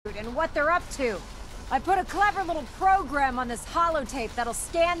what they're up to. I put a clever little program on this holotape that'll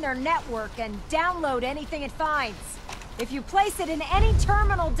scan their network and download anything it finds. If you place it in any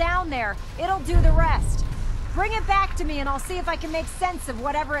terminal down there, it'll do the rest. Bring it back to me and I'll see if I can make sense of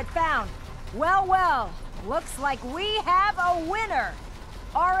whatever it found. Well, well, looks like we have a winner!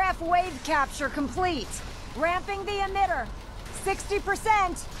 RF wave capture complete. Ramping the emitter.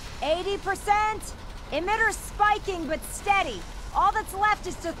 60%, 80%. Emitter spiking but steady. All that's left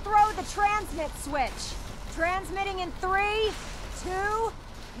is to throw the transmit switch. Transmitting in 3, 2,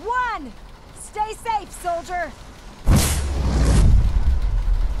 1. Stay safe, soldier.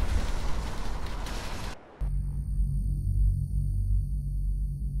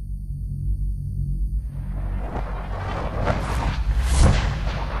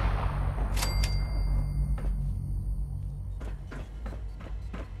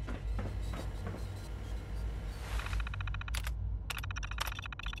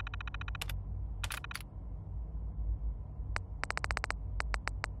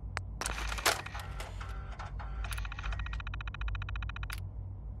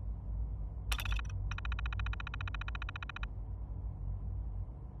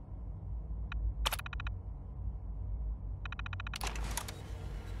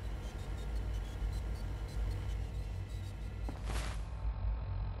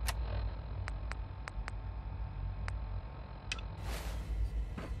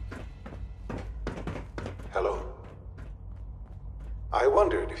 Hello. I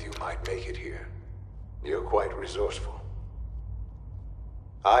wondered if you might make it here. You're quite resourceful.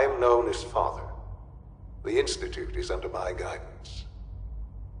 I'm known as Father. The Institute is under my guidance.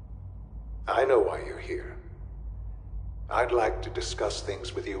 I know why you're here. I'd like to discuss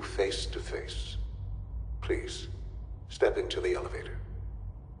things with you face to face. Please, step into the elevator.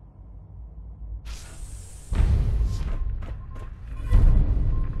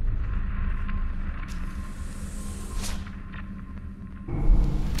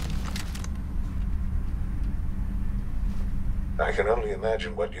 I can only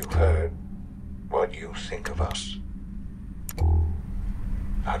imagine what you've heard, what you think of us.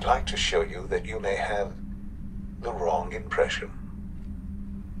 I'd like to show you that you may have the wrong impression.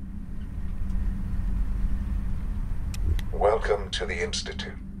 Welcome to the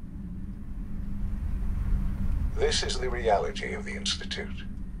Institute. This is the reality of the Institute.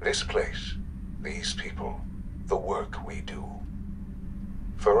 This place, these people, the work we do.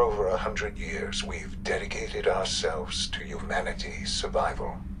 For over 100 years, we've dedicated ourselves to humanity's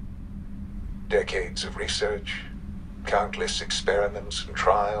survival. Decades of research, countless experiments and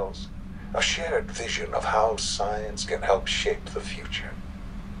trials, a shared vision of how science can help shape the future.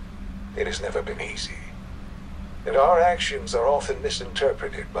 It has never been easy, and our actions are often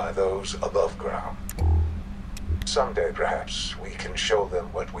misinterpreted by those above ground. Someday, perhaps, we can show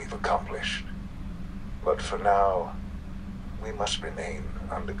them what we've accomplished. But for now, we must remain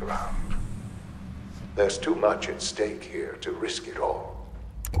underground. There's too much at stake here to risk it all.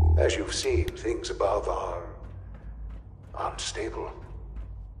 As you've seen, things above are unstable.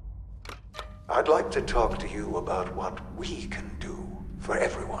 I'd like to talk to you about what we can do for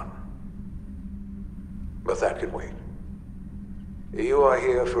everyone. But that can wait. You are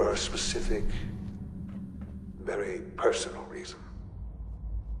here for a specific, very personal reason.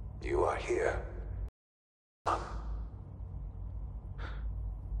 You are here.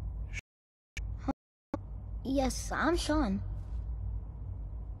 Yes, I'm Sean.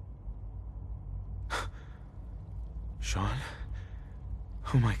 Sean?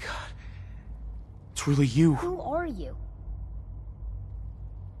 Oh my god. It's really you. Who are you?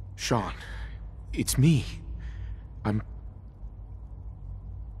 Sean, it's me. I'm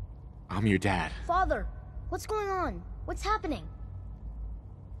your dad. Father, what's going on? What's happening?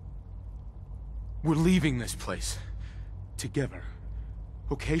 We're leaving this place. Together.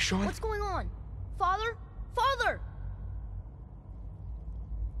 Okay, Sean? What's going on? Father? Father!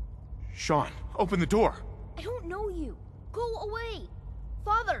 Sean, open the door. I don't know you. Go away.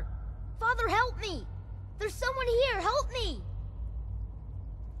 Father! Father, help me! There's someone here, help me!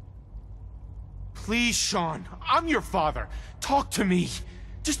 Please, Sean. I'm your father. Talk to me.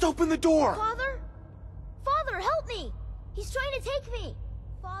 Just open the door. Father? Father, help me! He's trying to take me!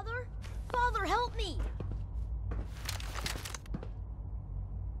 Father? Father, help me!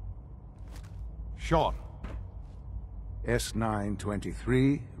 Sean.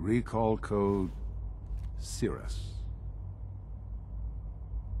 S923, recall code Cirrus.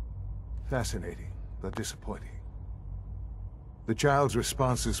 Fascinating, but disappointing. The child's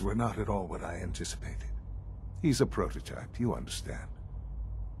responses were not at all what I anticipated. He's a prototype, you understand.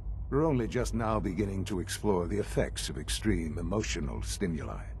 We're only just now beginning to explore the effects of extreme emotional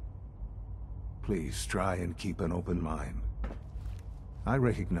stimuli. Please try and keep an open mind. I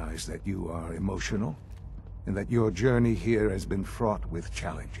recognize that you are emotional, and that your journey here has been fraught with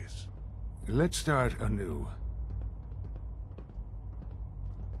challenges. Let's start anew.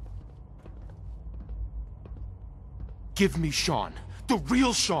 Give me Sean. The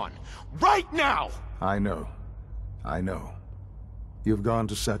real Sean. Right now! I know. I know. You've gone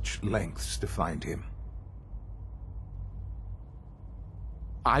to such lengths to find him.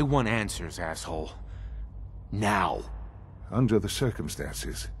 I want answers, asshole. Now. Under the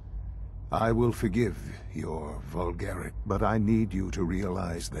circumstances, I will forgive your vulgarity, but I need you to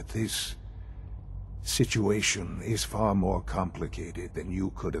realize that this situation is far more complicated than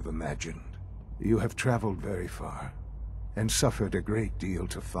you could have imagined. You have traveled very far, and suffered a great deal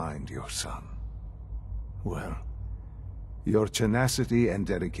to find your son. Well, your tenacity and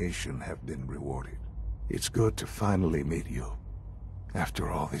dedication have been rewarded. It's good to finally meet you, after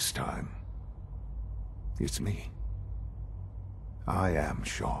all this time. It's me. I am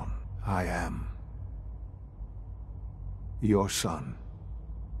Sean. I am your son.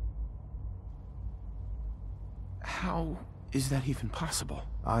 How is that even possible?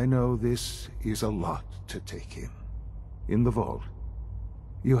 I know this is a lot to take in. In the vault,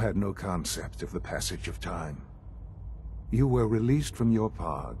 you had no concept of the passage of time. You were released from your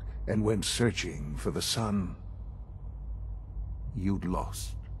pod and went searching for the son you'd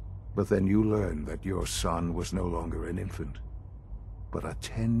lost. But then you learned that your son was no longer an infant, but a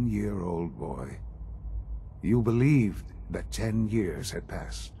 10-year-old boy. You believed that 10 years had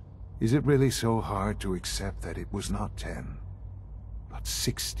passed. Is it really so hard to accept that it was not 10, but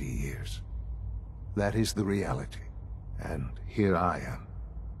 60 years? That is the reality. And here I am.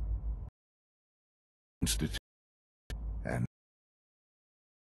 Institute. And...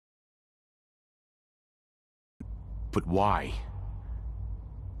 But why?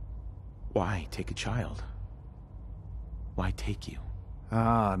 Why take a child? Why take you?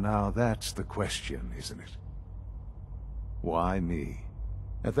 Ah, now that's the question, isn't it? Why me?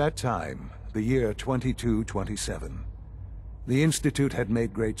 At that time, the year 2227, the Institute had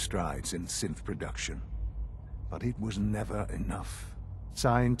made great strides in synth production. But it was never enough.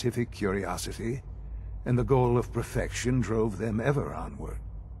 Scientific curiosity and the goal of perfection drove them ever onward.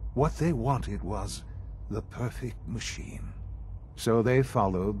 What they wanted was the perfect machine. So they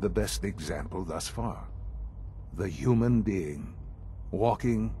followed the best example thus far. The human being.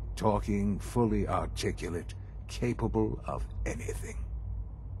 Walking, talking, fully articulate, capable of anything.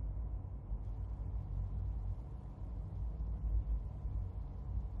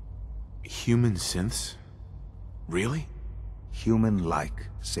 Human synths? Really? Human-like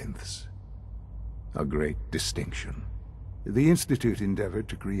synths. A great distinction. The Institute endeavored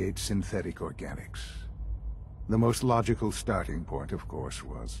to create synthetic organics. The most logical starting point, of course,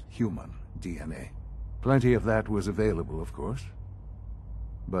 was human DNA. Plenty of that was available, of course.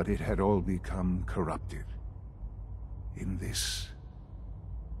 But it had all become corrupted. In this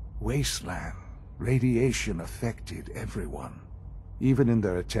wasteland, radiation affected everyone. Even in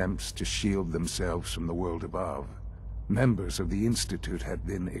their attempts to shield themselves from the world above, members of the Institute had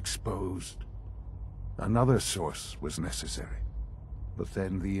been exposed. Another source was necessary. But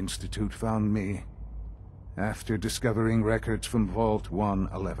then the Institute found me, after discovering records from Vault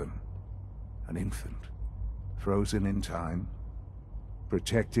 111. An infant, frozen in time,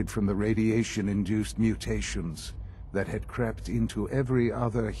 protected from the radiation-induced mutations that had crept into every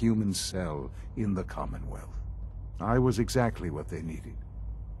other human cell in the Commonwealth. I was exactly what they needed.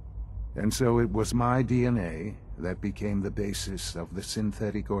 And so it was my DNA that became the basis of the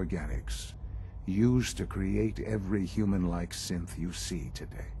synthetic organics used to create every human-like synth you see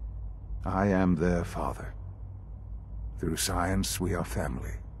today. I am their father. Through science, we are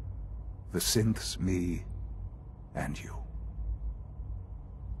family. The synths, me, and you.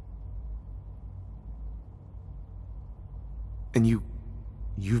 And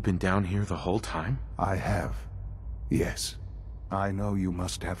you've been down here the whole time? I have. Yes. I know you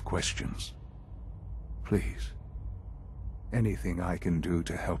must have questions. Please. Anything I can do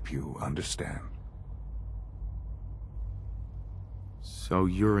to help you understand. So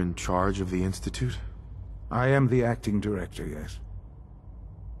you're in charge of the Institute? I am the acting director, yes.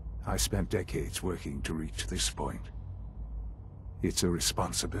 I spent decades working to reach this point. It's a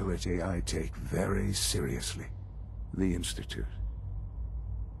responsibility I take very seriously. The Institute.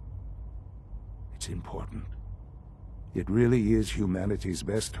 It's important. It really is humanity's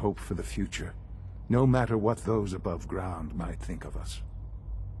best hope for the future, no matter what those above ground might think of us.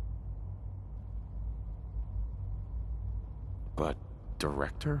 But,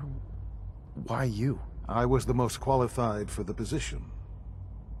 Director? Why you? I was the most qualified for the position,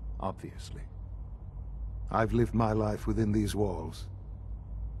 obviously. I've lived my life within these walls,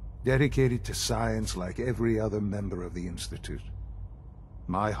 dedicated to science like every other member of the Institute.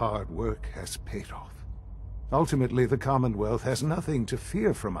 My hard work has paid off. Ultimately, the Commonwealth has nothing to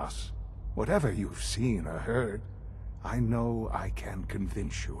fear from us. Whatever you've seen or heard, I know I can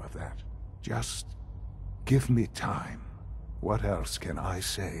convince you of that. Just give me time. What else can I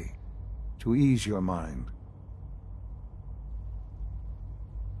say to ease your mind?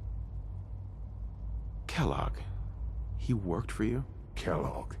 Kellogg. He worked for you?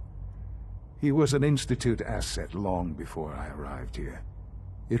 Kellogg. He was an Institute asset long before I arrived here.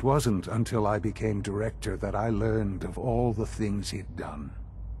 It wasn't until I became director that I learned of all the things he'd done.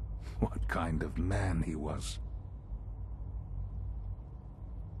 What kind of man he was.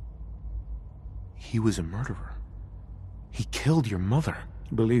 He was a murderer. He killed your mother.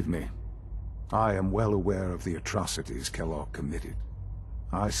 Believe me, I am well aware of the atrocities Kellogg committed.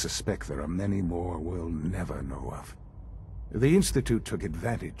 I suspect there are many more we'll never know of. The Institute took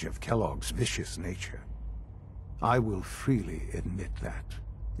advantage of Kellogg's vicious nature. I will freely admit that.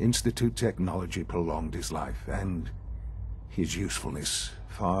 Institute technology prolonged his life, and his usefulness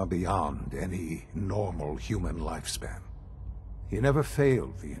far beyond any normal human lifespan. He never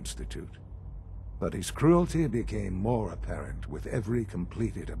failed the Institute, but his cruelty became more apparent with every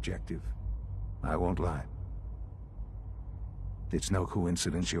completed objective. I won't lie. It's no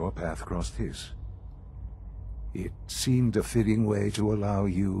coincidence your path crossed his. It seemed a fitting way to allow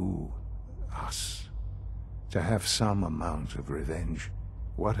you, us, to have some amount of revenge.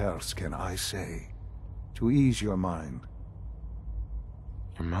 What else can I say to ease your mind?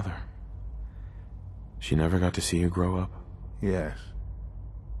 Your mother. She never got to see you grow up? Yes.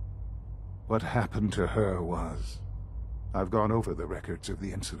 What happened to her was... I've gone over the records of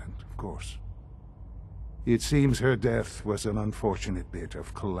the incident, of course. It seems her death was an unfortunate bit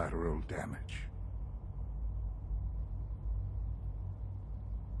of collateral damage.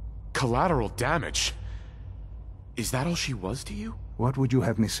 Collateral damage? Is that all she was to you? What would you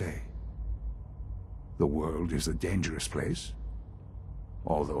have me say? The world is a dangerous place?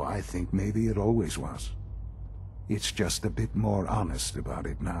 Although I think maybe it always was. It's just a bit more honest about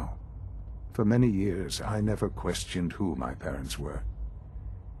it now. For many years, I never questioned who my parents were.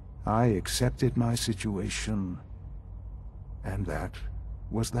 I accepted my situation, and that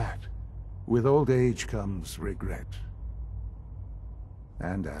was that. With old age comes regret.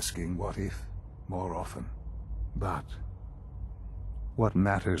 And asking what if more often. But what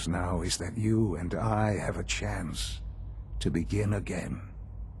matters now is that you and I have a chance to begin again.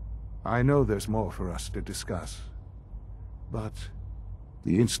 I know there's more for us to discuss, but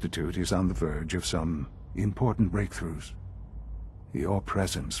the Institute is on the verge of some important breakthroughs. Your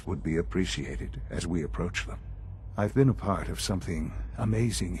presence would be appreciated as we approach them. I've been a part of something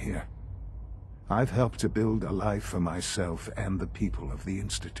amazing here. I've helped to build a life for myself and the people of the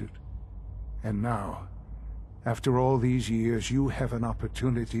Institute. And now, after all these years, you have an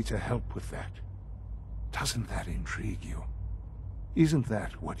opportunity to help with that. Doesn't that intrigue you? Isn't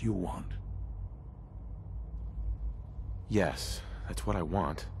that what you want? Yes, that's what I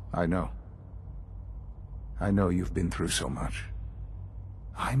want. I know. I know you've been through so much.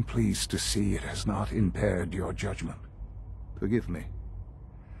 I'm pleased to see it has not impaired your judgment. Forgive me.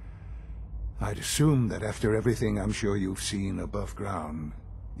 I'd assume that after everything I'm sure you've seen above ground,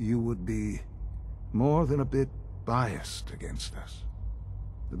 you would be more than a bit biased against us.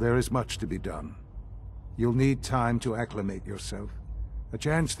 There is much to be done. You'll need time to acclimate yourself, a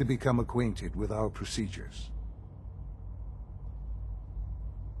chance to become acquainted with our procedures.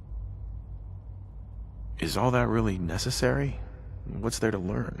 Is all that really necessary? What's there to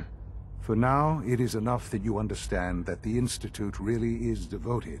learn? For now, it is enough that you understand that the Institute really is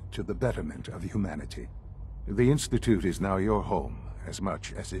devoted to the betterment of humanity. The Institute is now your home as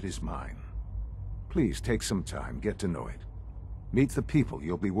much as it is mine. Please take some time, get to know it. Meet the people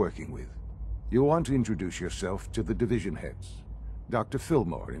you'll be working with. You'll want to introduce yourself to the division heads. Dr.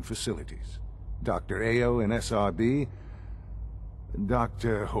 Fillmore in Facilities, Dr. Ao in SRB,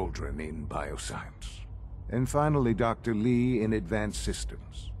 Dr. Holdren in Bioscience, and finally Dr. Lee in Advanced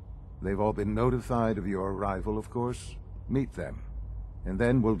Systems. They've all been notified of your arrival, of course. Meet them, and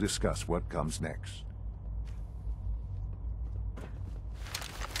then we'll discuss what comes next.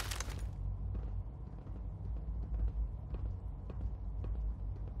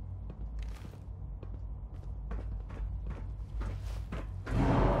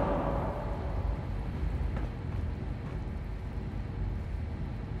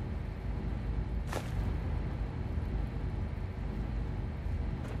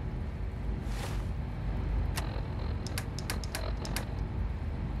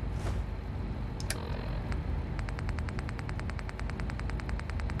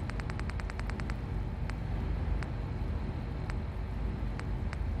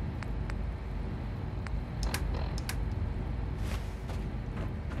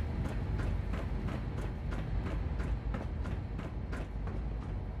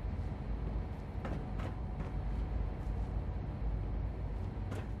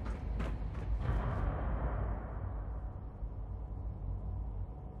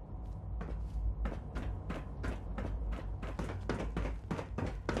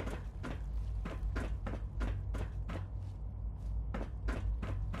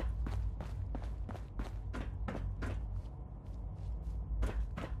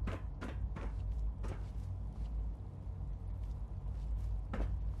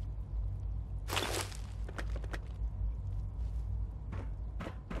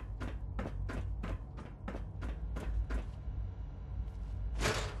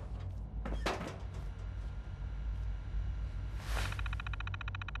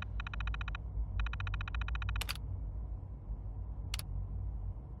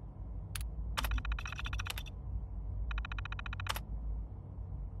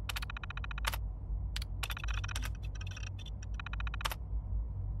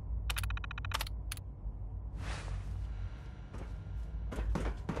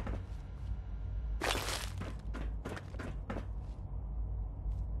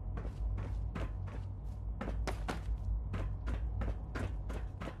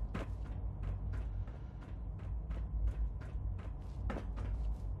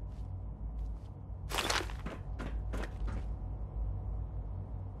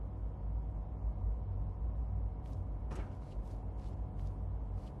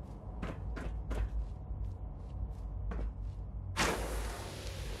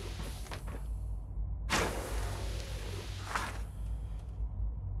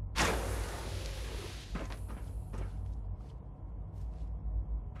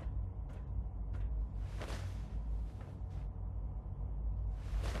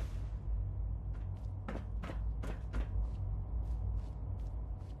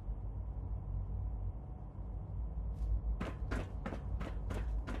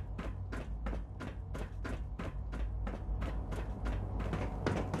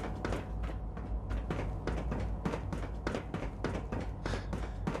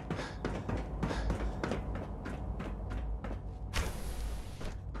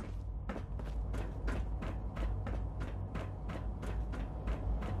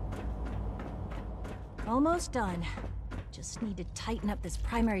 Almost done. Just need to tighten up this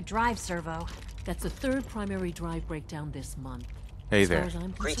primary drive servo. That's the third primary drive breakdown this month. Hey as there. far as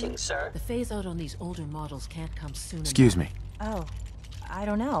I'm concerned, Greetings, sir. the phase-out on these older models can't come soon Excuse enough. me. Oh, I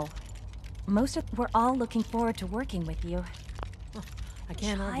don't know. We're all looking forward to working with you. I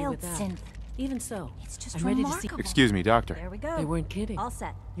can't argue with that. Child synth. Even so, It's just I'm ready to see... remarkable. Excuse me, Doctor. There we go. They weren't kidding. All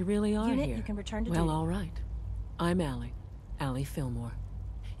set. You really are Unit, here. you can return to Well, duty. all right. I'm Allie Fillmore.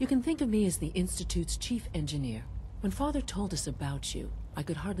 You can think of me as the Institute's chief engineer. When Father told us about you, I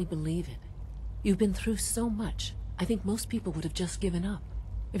could hardly believe it. You've been through so much, I think most people would have just given up.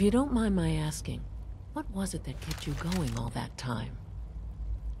 If you don't mind my asking, what was it that kept you going all that time?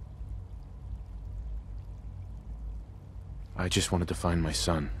 I just wanted to find my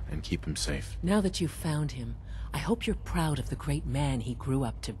son and keep him safe. Now that you've found him, I hope you're proud of the great man he grew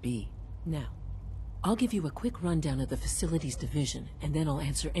up to be. Now, I'll give you a quick rundown of the Facilities Division, and then I'll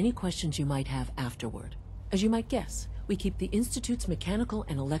answer any questions you might have afterward. As you might guess, we keep the Institute's mechanical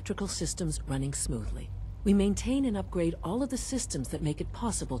and electrical systems running smoothly. We maintain and upgrade all of the systems that make it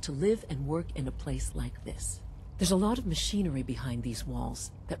possible to live and work in a place like this. There's a lot of machinery behind these walls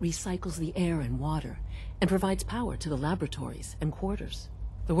that recycles the air and water and provides power to the laboratories and quarters.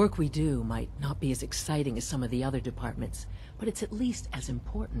 The work we do might not be as exciting as some of the other departments, but it's at least as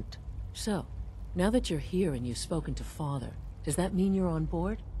important. So, now that you're here and you've spoken to Father, does that mean you're on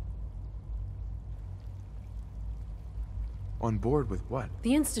board? On board with what?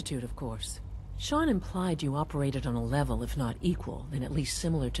 The Institute, of course. Sean implied you operated on a level, if not equal, then at least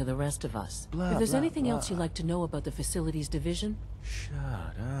similar to the rest of us. If there's anything else you'd like to know about the Facilities Division...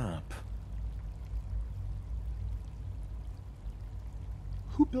 Shut up.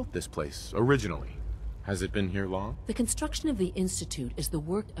 Who built this place, originally? Has it been here long? The construction of the Institute is the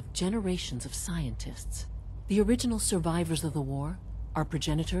work of generations of scientists. The original survivors of the war, our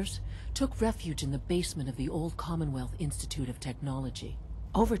progenitors, took refuge in the basement of the old Commonwealth Institute of Technology.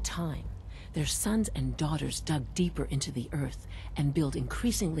 Over time, their sons and daughters dug deeper into the earth and built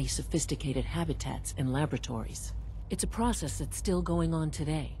increasingly sophisticated habitats and laboratories. It's a process that's still going on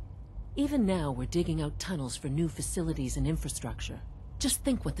today. Even now, we're digging out tunnels for new facilities and infrastructure. Just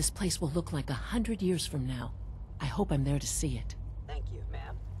think what this place will look like 100 years from now. I hope I'm there to see it. Thank you,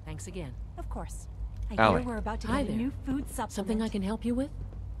 ma'am. Thanks again. Of course. I Allie. hear we're about to Hi get a there. new food supplement. Something I can help you with?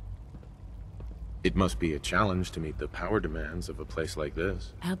 It must be a challenge to meet the power demands of a place like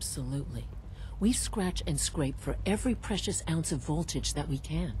this. Absolutely. We scratch and scrape for every precious ounce of voltage that we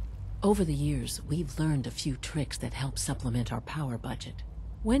can. Over the years, we've learned a few tricks that help supplement our power budget.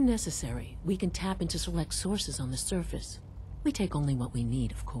 When necessary, we can tap into select sources on the surface. We take only what we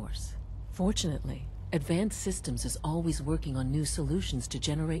need, of course. Fortunately, Advanced Systems is always working on new solutions to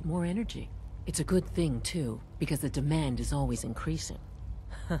generate more energy. It's a good thing, too, because the demand is always increasing.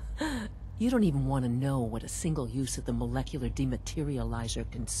 You don't even want to know what a single use of the molecular dematerializer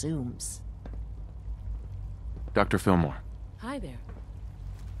consumes. Dr. Fillmore. Hi there.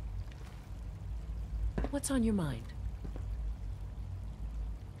 What's on your mind?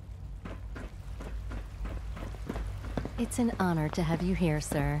 It's an honor to have you here,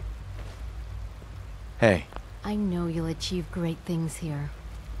 sir. Hey. I know you'll achieve great things here.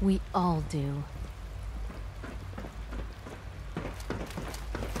 We all do.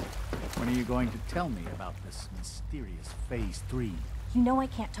 When are you going to tell me about this mysterious Phase 3? You know I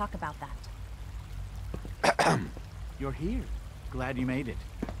can't talk about that. You're here. Glad you made it.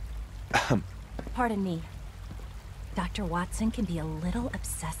 Pardon me. Dr. Watson can be a little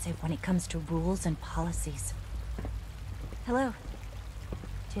obsessive when it comes to rules and policies. Hello.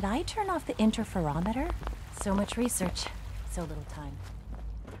 Did I turn off the interferometer? So much research, so little time.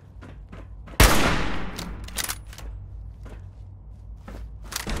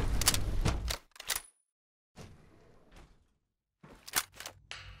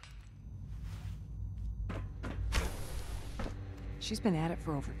 She's been at it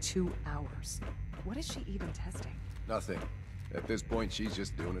for over 2 hours. What is she even testing? Nothing. At this point, she's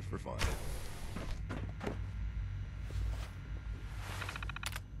just doing it for fun.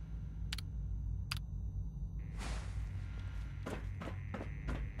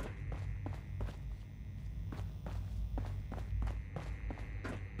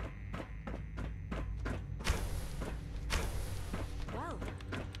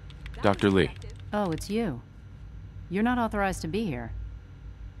 Dr. Lee. Oh, it's you. You're not authorized to be here.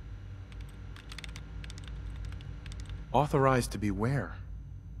 Authorized to be where?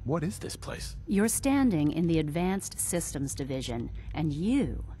 What is this place? You're standing in the Advanced Systems Division, and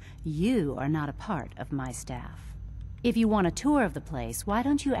you are not a part of my staff. If you want a tour of the place, why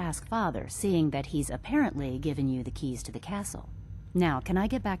don't you ask Father, seeing that he's apparently given you the keys to the castle? Now, can I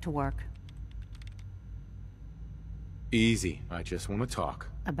get back to work? Easy. I just want to talk.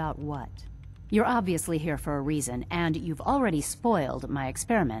 About what? You're obviously here for a reason, and you've already spoiled my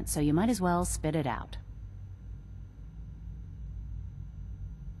experiment, so you might as well spit it out.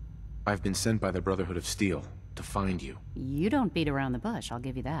 I've been sent by the Brotherhood of Steel to find you. You don't beat around the bush, I'll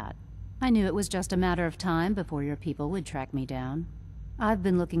give you that. I knew it was just a matter of time before your people would track me down. I've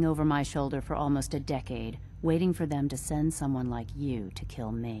been looking over my shoulder for almost a decade, waiting for them to send someone like you to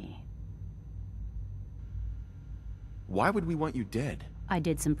kill me. Why would we want you dead? I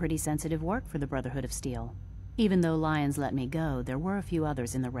did some pretty sensitive work for the Brotherhood of Steel. Even though Lyons let me go, there were a few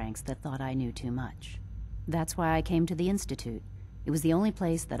others in the ranks that thought I knew too much. That's why I came to the Institute. It was the only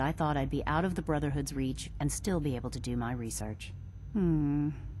place that I thought I'd be out of the Brotherhood's reach and still be able to do my research.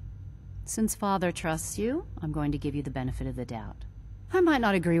 Since Father trusts you, I'm going to give you the benefit of the doubt. I might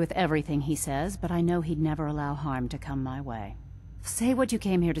not agree with everything he says, but I know he'd never allow harm to come my way. Say what you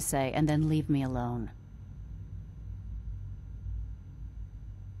came here to say, and then leave me alone.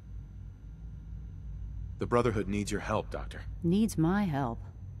 The Brotherhood needs your help, Doctor. Needs my help?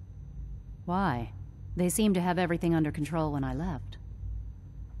 Why? They seemed to have everything under control when I left.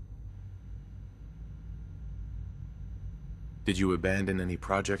 Did you abandon any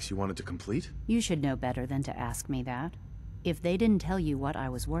projects you wanted to complete? You should know better than to ask me that. If they didn't tell you what I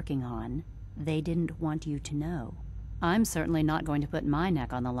was working on, they didn't want you to know. I'm certainly not going to put my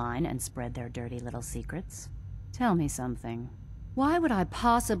neck on the line and spread their dirty little secrets. Tell me something. Why would I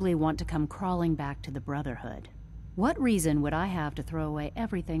possibly want to come crawling back to the Brotherhood? What reason would I have to throw away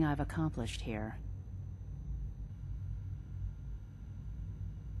everything I've accomplished here?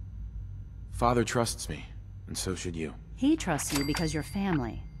 Father trusts me, and so should you. He trusts you because you're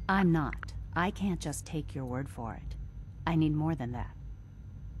family. I'm not. I can't just take your word for it. I need more than that.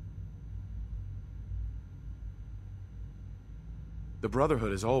 The Brotherhood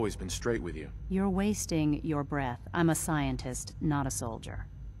has always been straight with you. You're wasting your breath. I'm a scientist, not a soldier.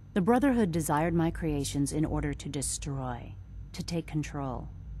 The Brotherhood desired my creations in order to destroy, to take control.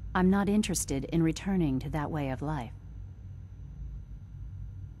 I'm not interested in returning to that way of life.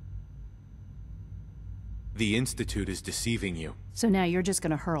 The Institute is deceiving you. So now you're just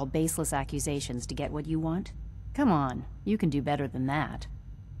gonna hurl baseless accusations to get what you want? Come on, you can do better than that.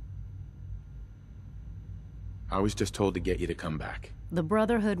 I was just told to get you to come back. The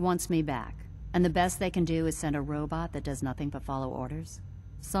Brotherhood wants me back, and the best they can do is send a robot that does nothing but follow orders?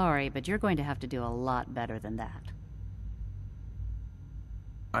 Sorry, but you're going to have to do a lot better than that.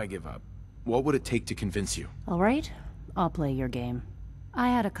 I give up. What would it take to convince you? All right, I'll play your game. I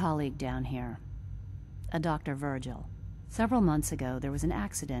had a colleague down here, a Dr. Virgil. Several months ago, there was an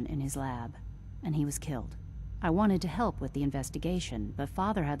accident in his lab, and he was killed. I wanted to help with the investigation, but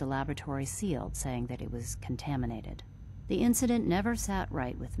Father had the laboratory sealed, saying that it was contaminated. The incident never sat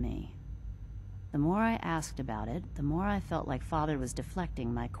right with me. The more I asked about it, the more I felt like Father was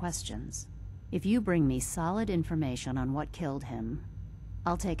deflecting my questions. If you bring me solid information on what killed him,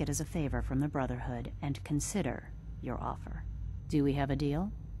 I'll take it as a favor from the Brotherhood and consider your offer. Do we have a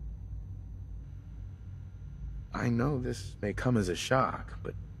deal? I know this may come as a shock,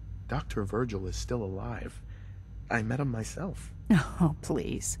 but Dr. Virgil is still alive. I met him myself. Oh,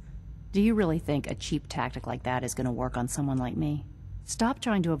 please. Do you really think a cheap tactic like that is going to work on someone like me? Stop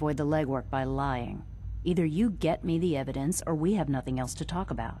trying to avoid the legwork by lying. Either you get me the evidence, or we have nothing else to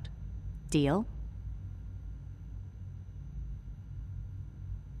talk about. Deal?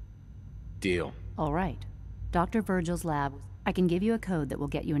 Deal. All right. Dr. Virgil's lab. I can give you a code that will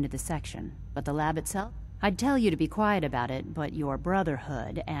get you into the section, but the lab itself? I'd tell you to be quiet about it, but your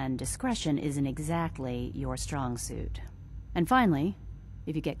Brotherhood and discretion isn't exactly your strong suit. And finally,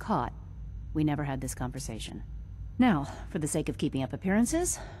 if you get caught, we never had this conversation. Now, for the sake of keeping up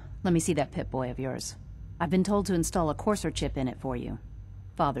appearances, let me see that Pip-Boy of yours. I've been told to install a Courser chip in it for you.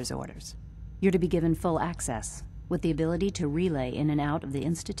 Father's orders. You're to be given full access, with the ability to relay in and out of the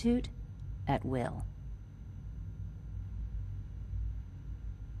Institute at will.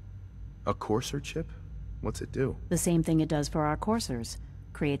 A Courser chip? What's it do? The same thing it does for our coursers.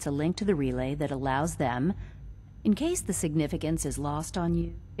 Creates a link to the relay that allows them, in case the significance is lost on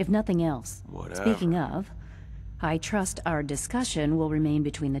you, if nothing else. Whatever. Speaking of, I trust our discussion will remain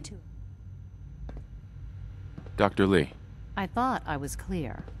between the two. Dr. Lee. I thought I was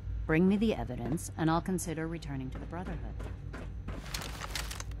clear. Bring me the evidence, and I'll consider returning to the Brotherhood.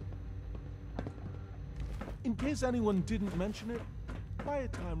 In case anyone didn't mention it,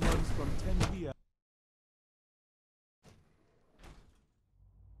 quiet time runs from 10 p.m.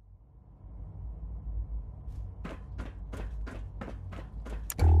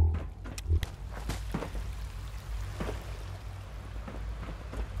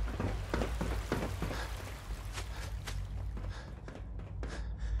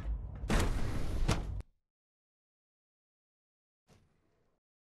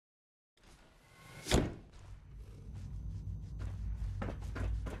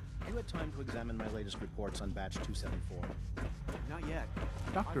 time to examine my latest reports on batch 274? Not yet.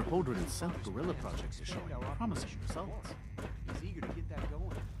 Dr. Holdren's self-guerrilla project is showing promising results. He's eager to get that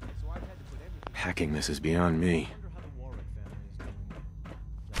going, so I've had to put everything... Hacking this is beyond me. I wonder how the Warwick family is doing.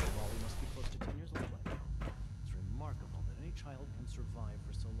 Young Wally must be close to 10 years old right now. It's remarkable that any child can survive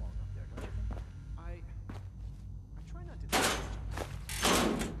for so long up there, don't you think? I try not to think of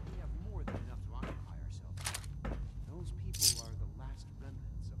it. We have more than enough to occupy ourselves. Those people are the last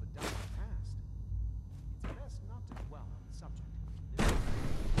remnants of a dying past. It's best not to dwell on the subject.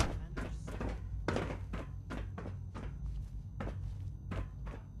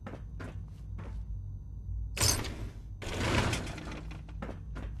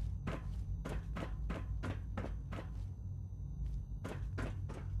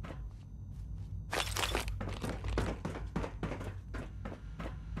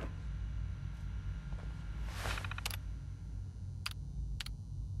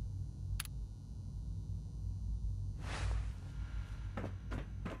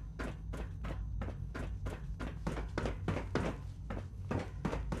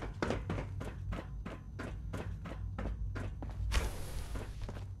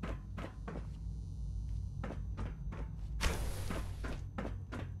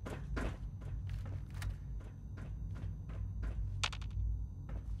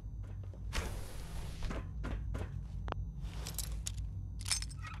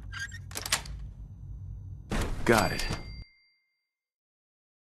 Got it.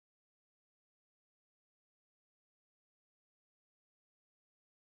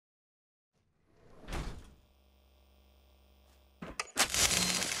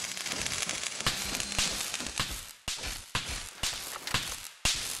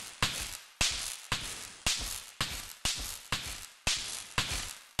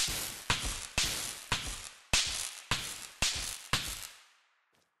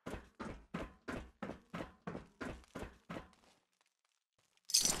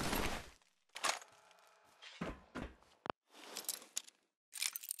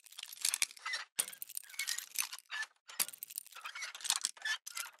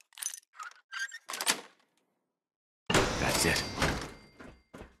 That's it.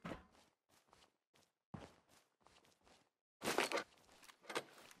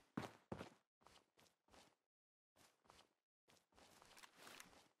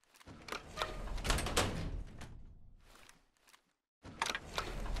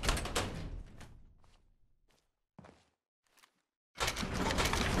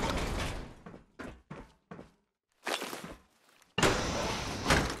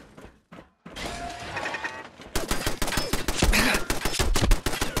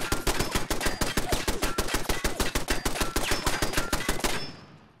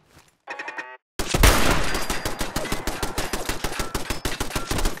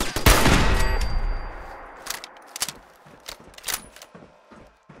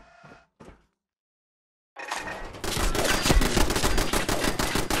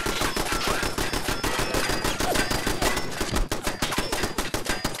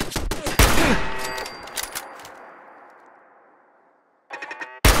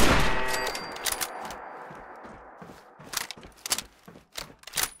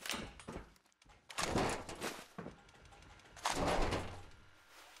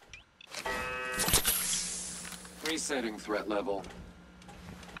 Resetting threat level.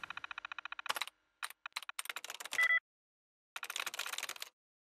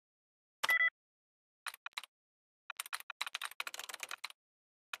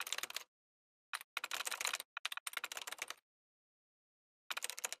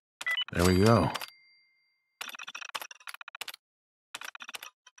 There we go.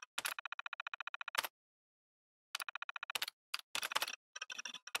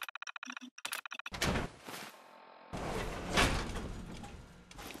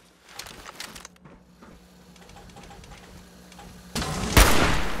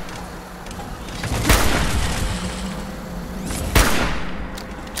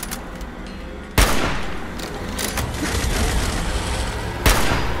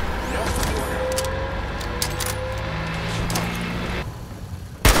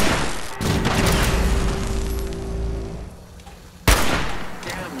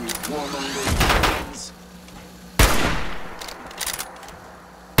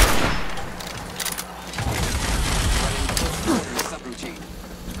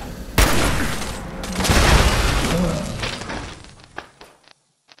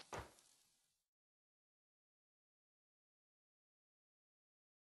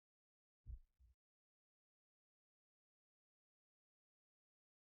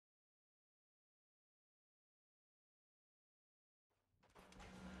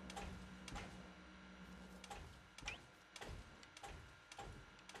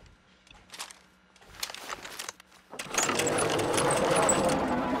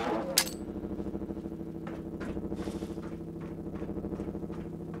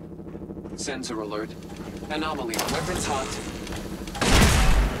 Sensor alert. Anomaly. Weapons hot.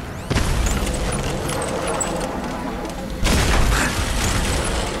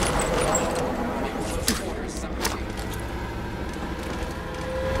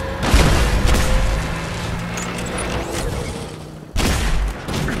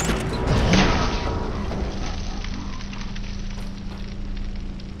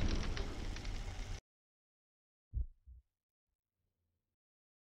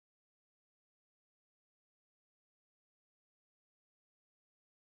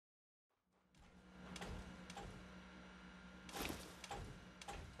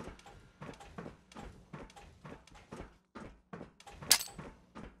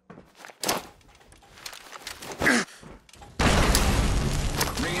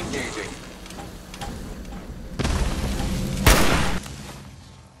 Re-engaging.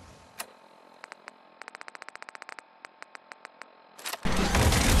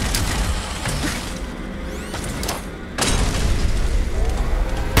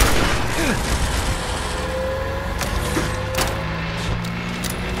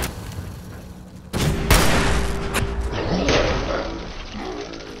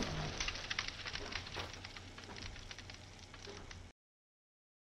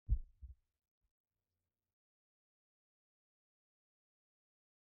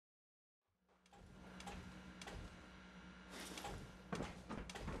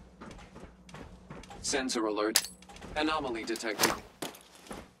 Sensor alert. Anomaly detected.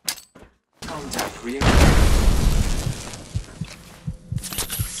 Contact re-engaged.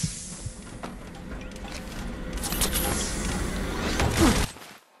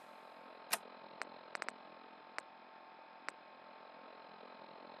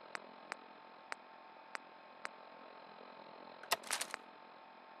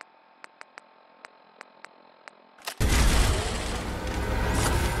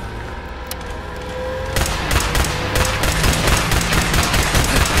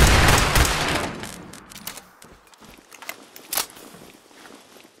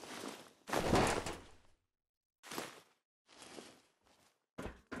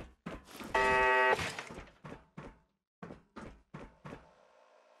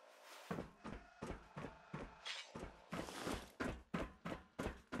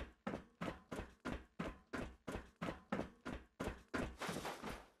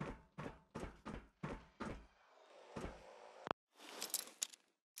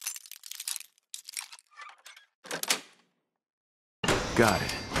 Got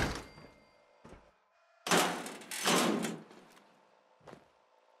it.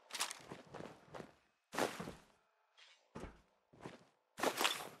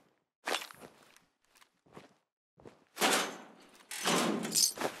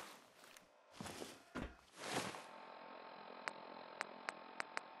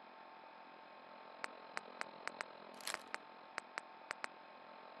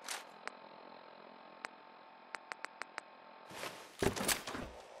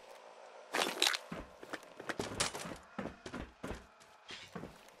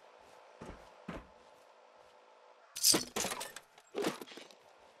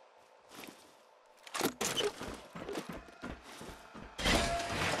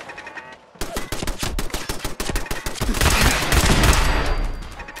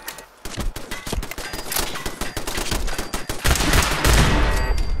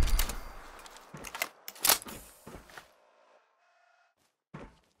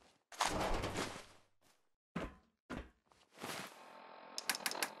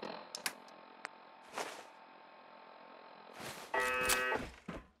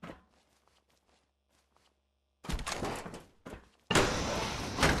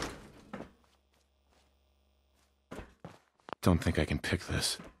 Don't think I can pick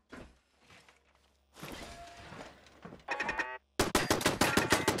this.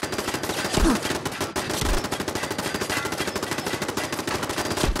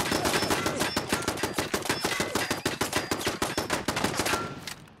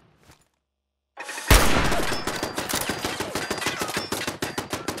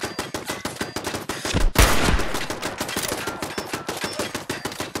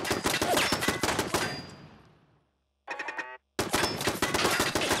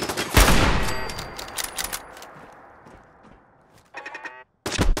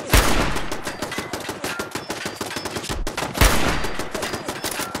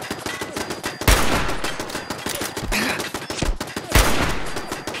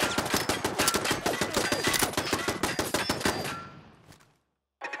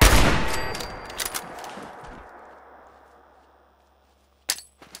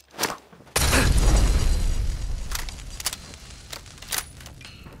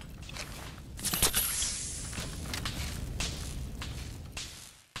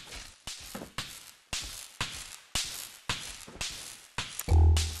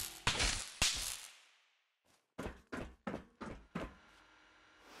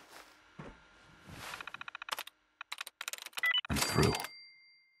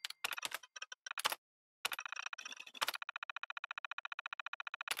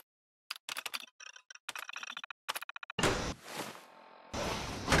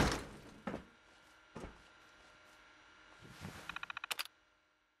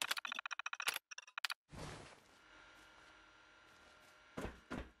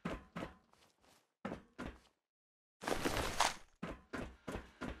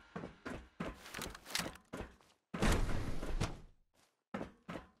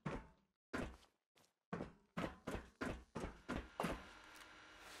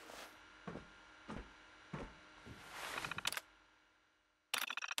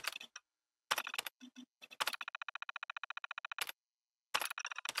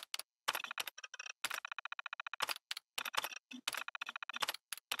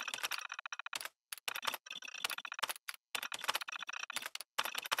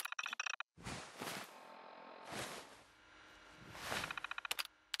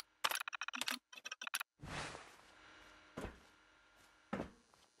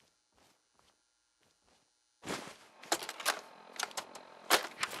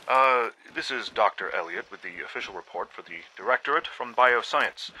 This is Dr. Elliot with the official report for the Directorate from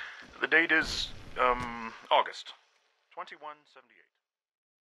Bioscience. The date is, August 2178.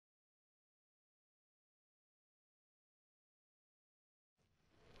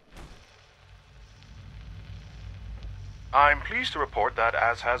 I'm pleased to report that,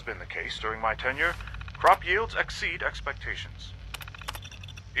 as has been the case during my tenure, crop yields exceed expectations.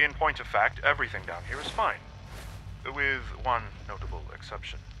 In point of fact, everything down here is fine, with one notable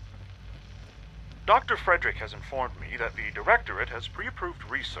exception. Dr. Frederick has informed me that the Directorate has pre-approved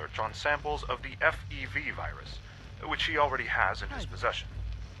research on samples of the FEV virus, which he already has in his possession.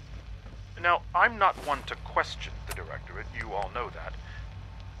 Now, I'm not one to question the Directorate, you all know that.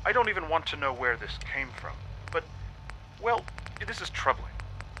 I don't even want to know where this came from, but, well, this is troubling.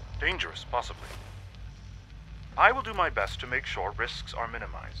 Dangerous, possibly. I will do my best to make sure risks are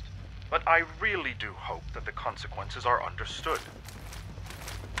minimized, but I really do hope that the consequences are understood.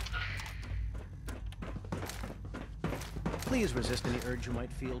 Please resist any urge you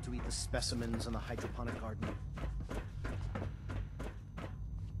might feel to eat the specimens in the hydroponic garden.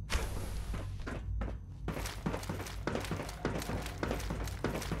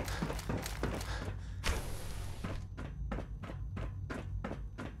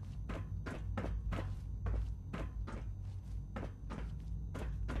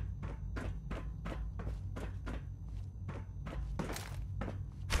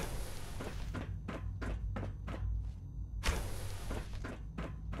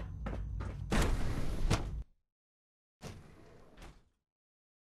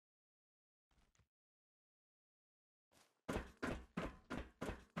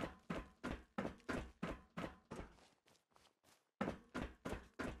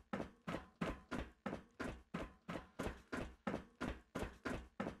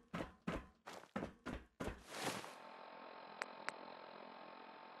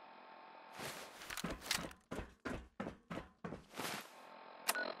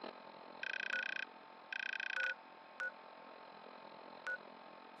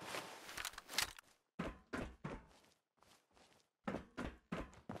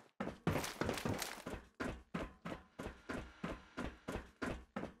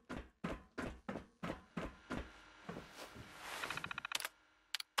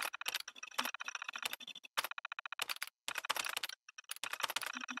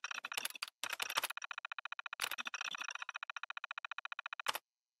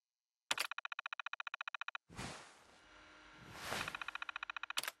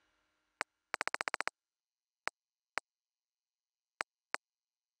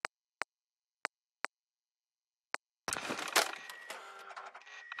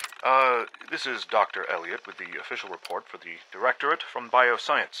 This is Dr. Elliot with the official report for the Directorate from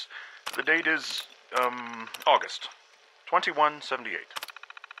Bioscience. The date is, August 2178.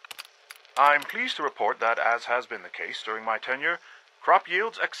 I'm pleased to report that, as has been the case during my tenure, crop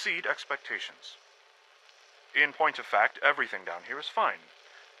yields exceed expectations. In point of fact, everything down here is fine,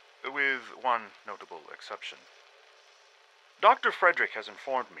 with one notable exception. Dr. Frederick has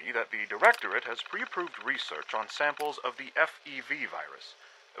informed me that the Directorate has pre-approved research on samples of the FEV virus,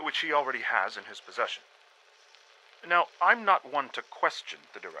 which he already has in his possession. Now, I'm not one to question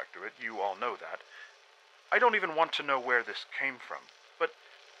the Directorate, you all know that. I don't even want to know where this came from, but,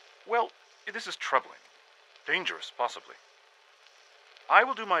 well, this is troubling. Dangerous, possibly. I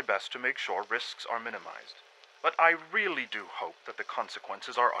will do my best to make sure risks are minimized, but I really do hope that the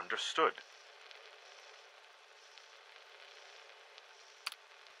consequences are understood.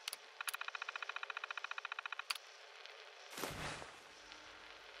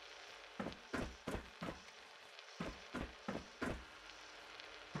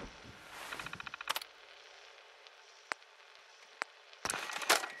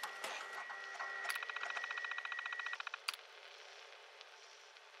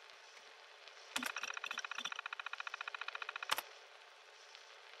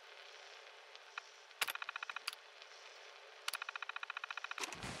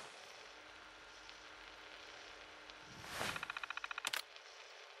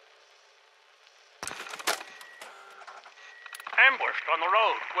 Ambushed on the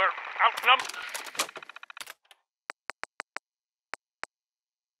road. We're outnumbered.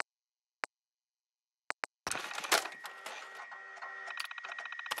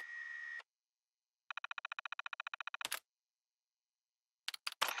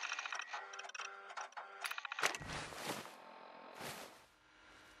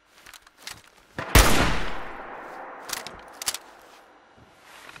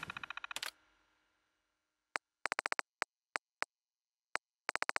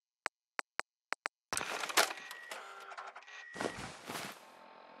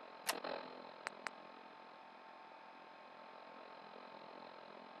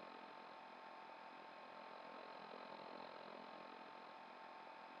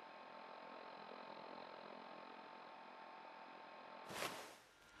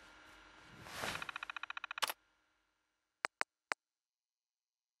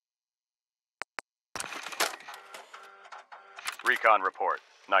 Recon report.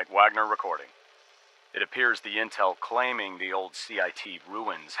 Knight Wagner recording. It appears the intel claiming the old CIT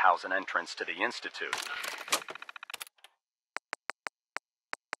ruins house an entrance to the Institute.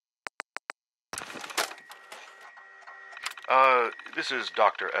 This is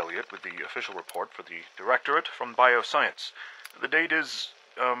Dr. Elliot with the official report for the Directorate from Bioscience. The date is,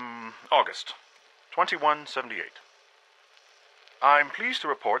 August 2178. I'm pleased to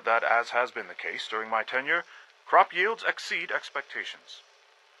report that, as has been the case during my tenure, crop yields exceed expectations.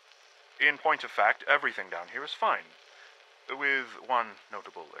 In point of fact, everything down here is fine, with one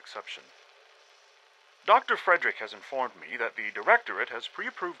notable exception. Dr. Frederick has informed me that the Directorate has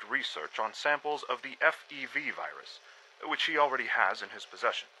pre-approved research on samples of the FEV virus, which he already has in his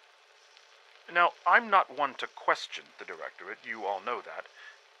possession. Now, I'm not one to question the Directorate, you all know that.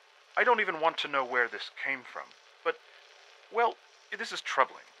 I don't even want to know where this came from, but, well, this is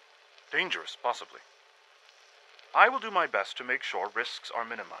troubling. Dangerous, possibly. I will do my best to make sure risks are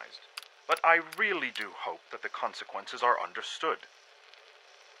minimized, but I really do hope that the consequences are understood.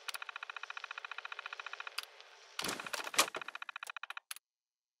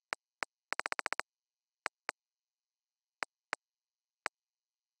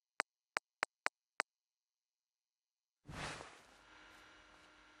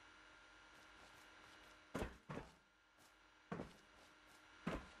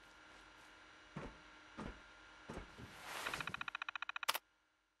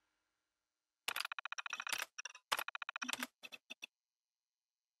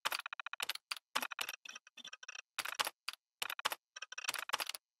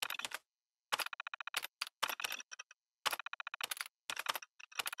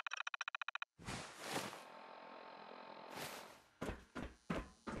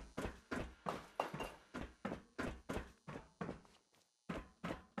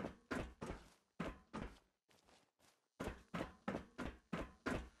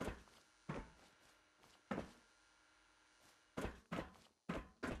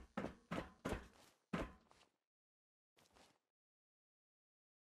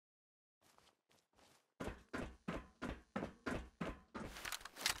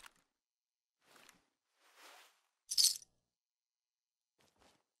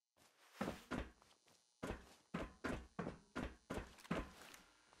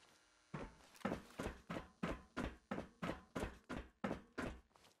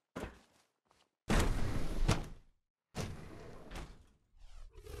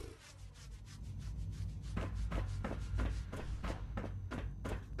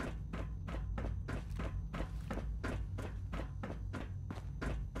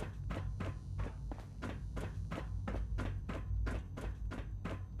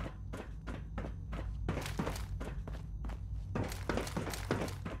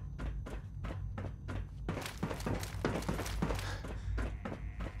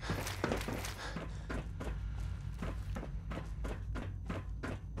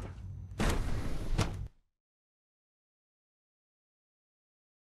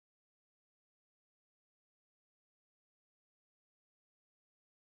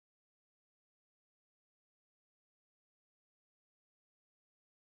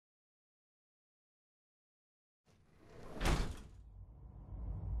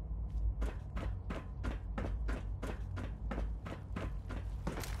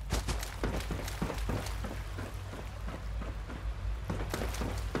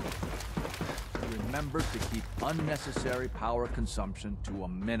 Remember to keep unnecessary power consumption to a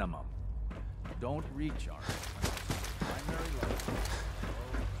minimum. Don't recharge unless primary level.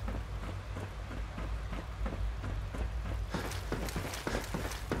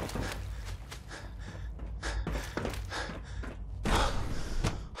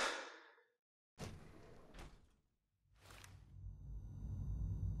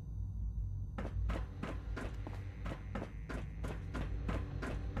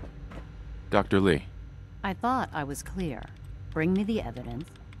 Dr. Lee. I thought I was clear. Bring me the evidence.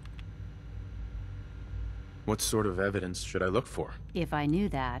 What sort of evidence should I look for? If I knew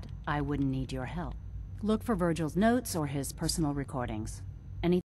that, I wouldn't need your help. Look for Virgil's notes or his personal recordings.